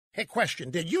Hey,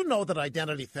 question. Did you know that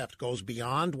identity theft goes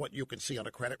beyond what you can see on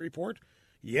a credit report?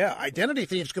 Yeah, identity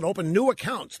thieves can open new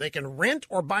accounts. They can rent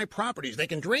or buy properties. They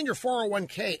can drain your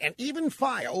 401k and even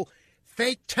file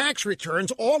fake tax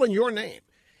returns all in your name.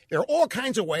 There are all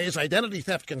kinds of ways identity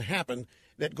theft can happen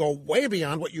that go way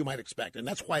beyond what you might expect. And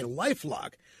that's why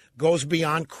LifeLock goes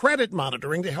beyond credit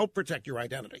monitoring to help protect your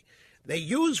identity. They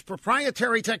use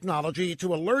proprietary technology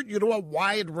to alert you to a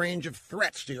wide range of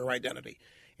threats to your identity.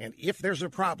 And if there's a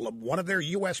problem, one of their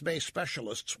U.S.-based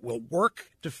specialists will work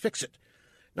to fix it.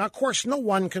 Now, of course, no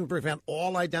one can prevent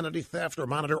all identity theft or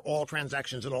monitor all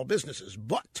transactions in all businesses.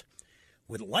 But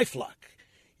with LifeLock,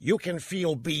 you can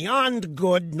feel beyond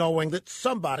good knowing that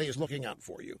somebody is looking out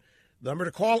for you. The number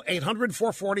to call,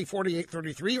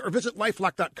 800-440-4833, or visit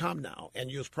lifelock.com now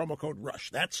and use promo code RUSH.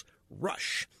 That's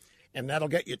RUSH. And that'll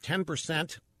get you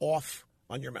 10% off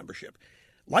on your membership.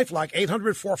 LifeLock,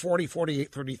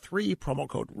 800-440-4833, promo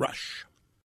code RUSH.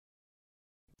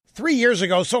 3 years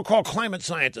ago, so-called climate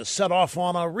scientists set off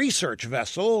on a research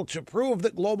vessel to prove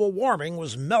that global warming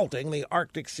was melting the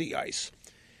Arctic sea ice.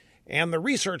 And the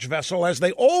research vessel, as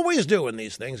they always do in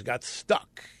these things, got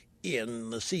stuck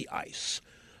in the sea ice.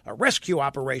 A rescue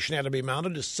operation had to be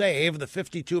mounted to save the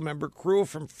 52-member crew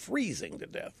from freezing to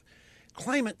death.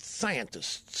 Climate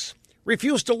scientists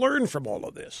refuse to learn from all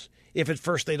of this. If at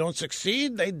first they don't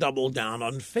succeed, they double down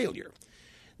on failure.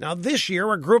 Now, this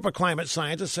year, a group of climate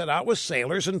scientists set out with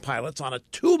sailors and pilots on a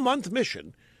 2-month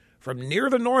mission from near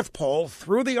the North Pole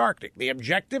through the Arctic. The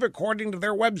objective, according to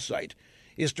their website,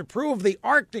 is to prove the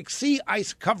Arctic sea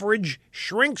ice coverage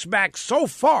shrinks back so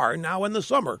far now in the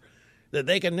summer that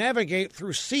they can navigate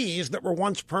through seas that were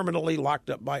once permanently locked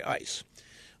up by ice.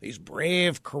 These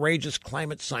brave, courageous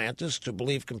climate scientists who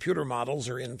believe computer models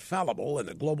are infallible and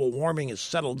that global warming is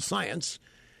settled science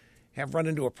have run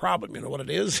into a problem. You know what it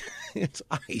is? It's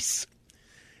ice.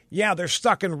 Yeah, they're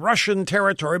stuck in Russian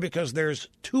territory because there's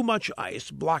too much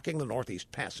ice blocking the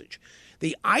Northeast Passage.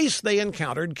 The ice they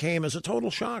encountered came as a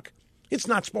total shock. It's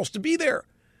not supposed to be there.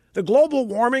 The global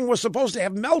warming was supposed to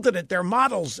have melted it, their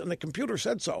models, and the computer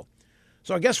said so.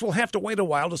 So I guess we'll have to wait a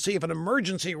while to see if an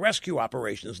emergency rescue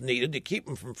operation is needed to keep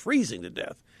them from freezing to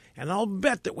death. And I'll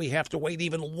bet that we have to wait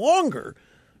even longer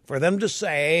for them to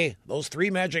say those 3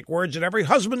 magic words that every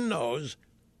husband knows: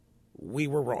 we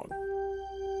were wrong.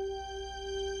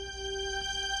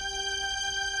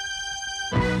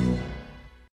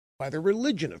 By the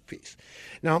religion of peace.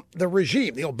 Now, the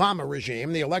regime, the Obama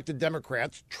regime, the elected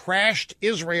Democrats, trashed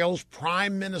Israel's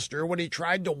prime minister when he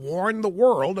tried to warn the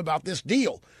world about this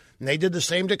deal. And they did the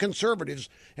same to conservatives.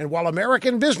 And while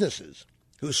American businesses,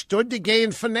 who stood to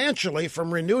gain financially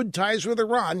from renewed ties with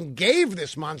Iran, gave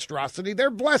this monstrosity their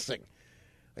blessing,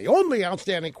 the only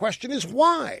outstanding question is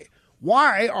why?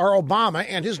 Why are Obama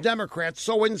and his Democrats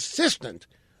so insistent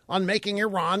on making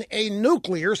Iran a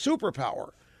nuclear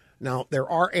superpower? Now, there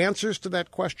are answers to that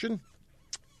question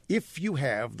if you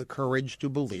have the courage to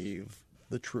believe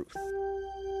the truth.